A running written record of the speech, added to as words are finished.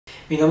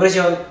Mi nombre es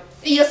John.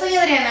 Y yo soy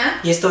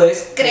Adriana. Y esto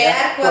es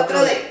Crear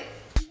 4D.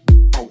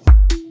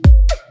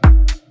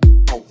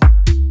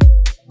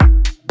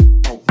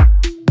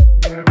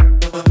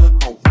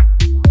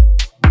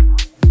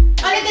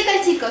 Hola, ¿qué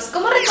tal chicos?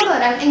 Como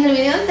recordarán, en el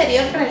video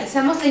anterior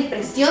realizamos la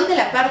impresión de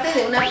la parte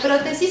de una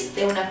prótesis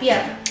de una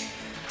pierna.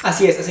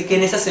 Así es, así que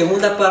en esta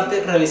segunda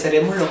parte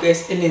realizaremos lo que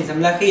es el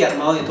ensamblaje y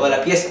armado de toda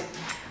la pieza.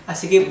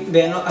 Así que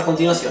véanlo a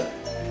continuación.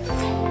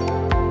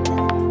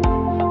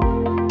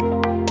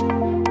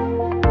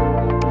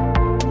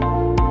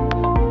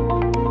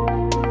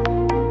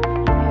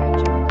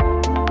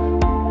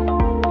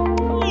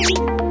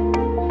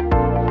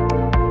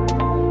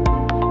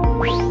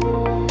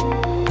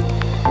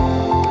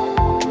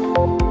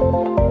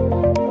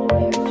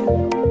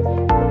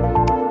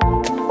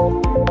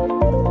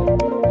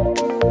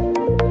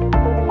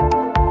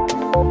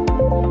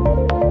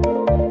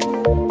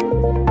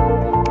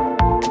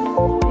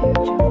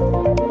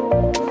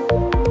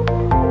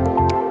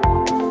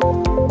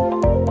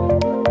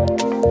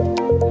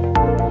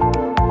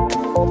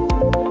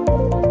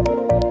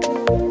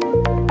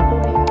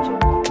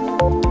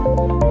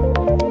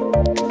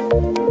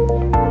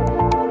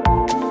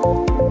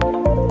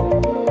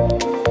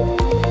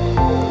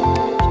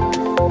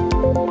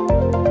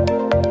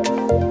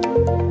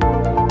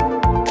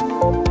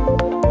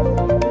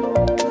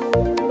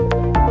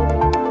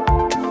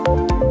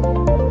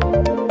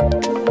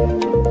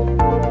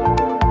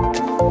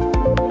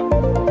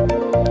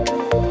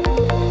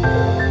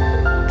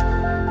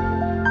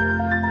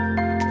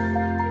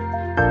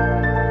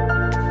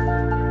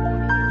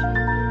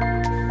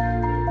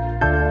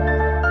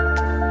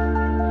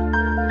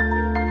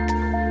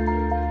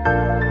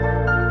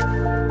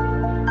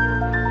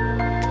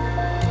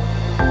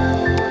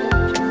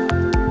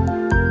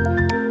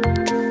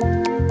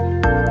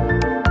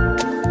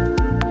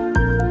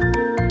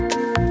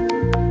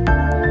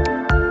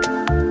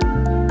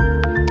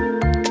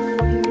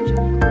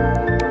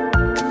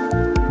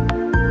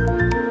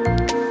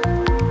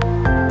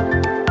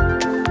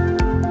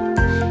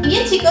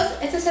 Bien chicos,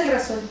 este es el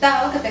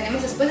resultado que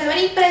tenemos después de haber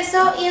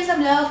impreso y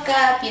ensamblado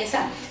cada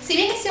pieza. Si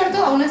bien es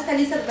cierto, aún no está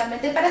lista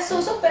totalmente para su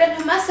uso, pero es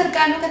lo más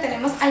cercano que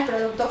tenemos al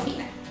producto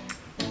final.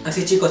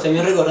 Así chicos,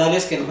 también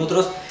recordarles que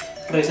nosotros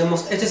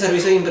realizamos este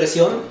servicio de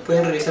impresión.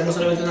 Pueden realizar no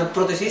solamente una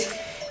prótesis,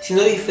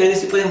 sino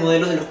diferentes tipos de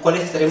modelos de los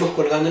cuales estaremos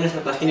colgando en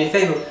nuestra página de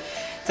Facebook.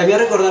 También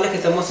recordarles que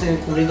estamos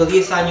cumpliendo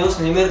 10 años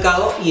en el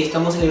mercado y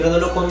estamos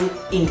celebrándolo con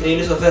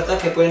increíbles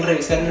ofertas que pueden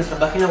revisar en nuestra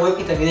página web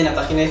y también en la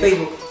página de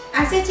Facebook.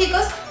 Así es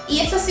chicos, y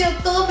esto ha sido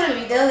todo por el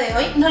video de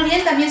hoy. No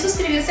olviden también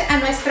suscribirse a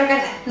nuestro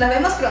canal. Nos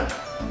vemos pronto.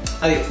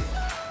 Adiós.